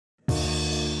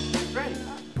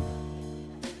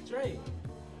Hey,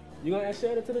 you gonna ask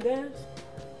Shelly to the dance?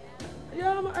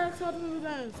 Yeah, I'm gonna ask her to the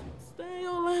dance. Stay in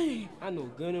your lane. I know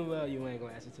good and well you ain't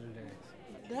gonna ask her to the dance.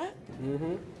 That?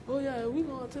 Mm-hmm. Oh yeah, we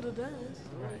going to the dance.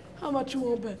 Right. How much you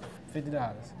want bet?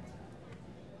 $50.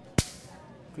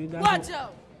 $50. Watch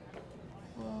out!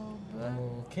 Well,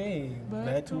 Okay, back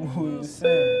back to to what what you you said.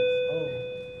 said.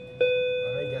 Oh.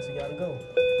 All right, guess we gotta go.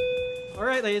 All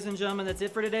right, ladies and gentlemen, that's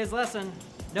it for today's lesson.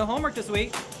 No homework this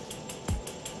week.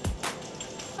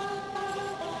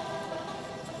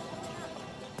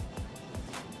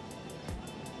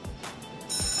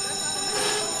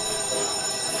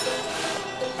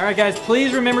 All right, guys,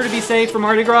 please remember to be safe for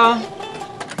Mardi Gras.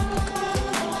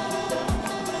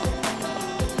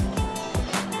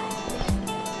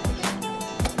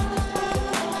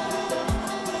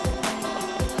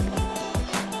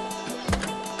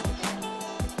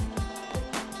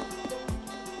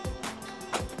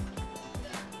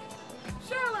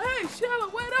 Sheila,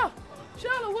 wait up!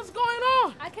 Sheila, what's going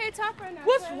on? I can't talk right now.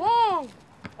 What's Trey. wrong?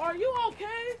 Are you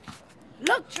okay?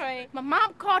 Look, Trey, my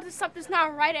mom called and something's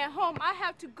not right at home. I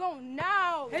have to go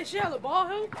now. Hey, Sheila, ball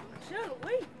him. Sheila,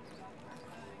 wait.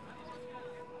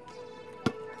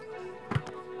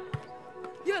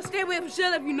 Yeah, stay away from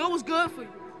Sheila if you know what's good for you.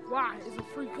 Why? It's a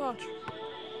free country.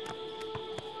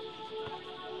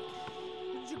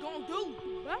 What you gonna do?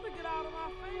 You better get out of my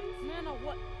face. Man, or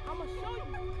what? I'm gonna show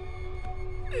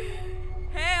you.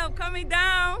 Hey, I'm coming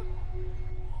down.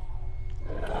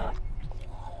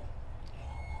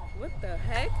 What the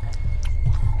heck?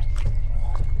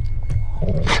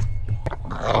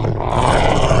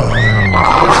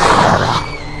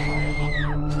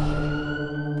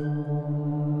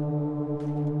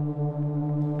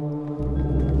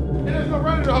 There's no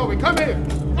running to Hogan. Come here.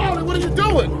 Ollie, what are you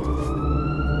doing?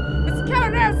 It's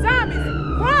killing their zombies.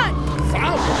 Run!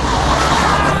 Zombies?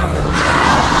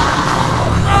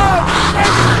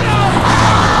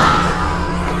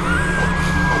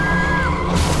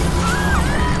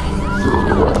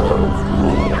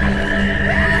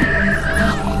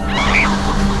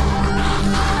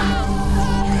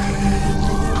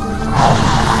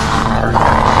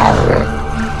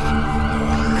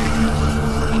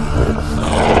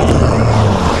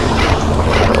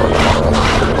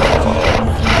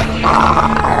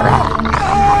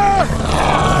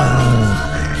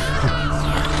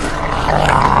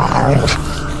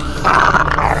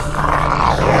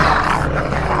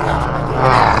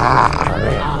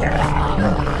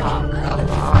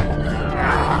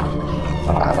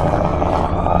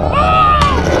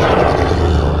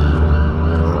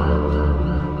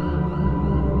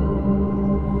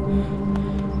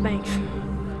 Thanks.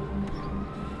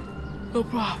 No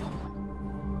problem.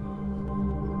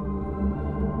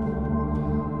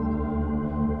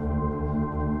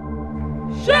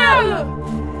 Sheila!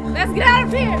 Let's get out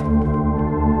of here.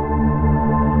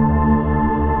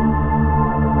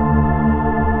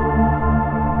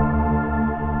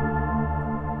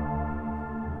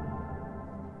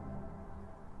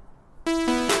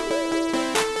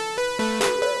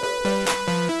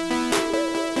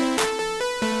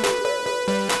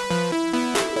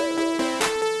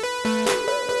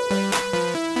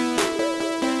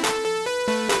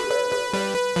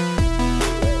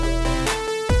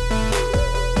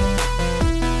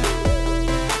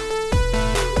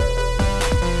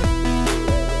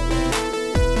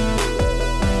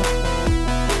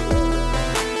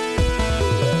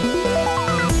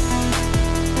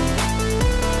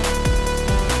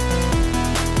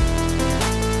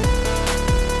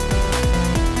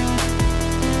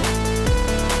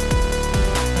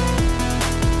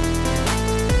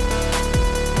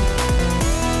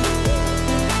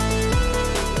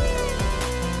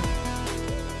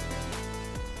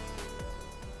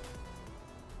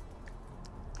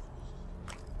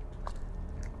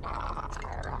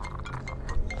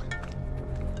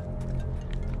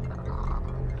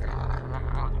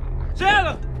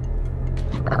 Sheila!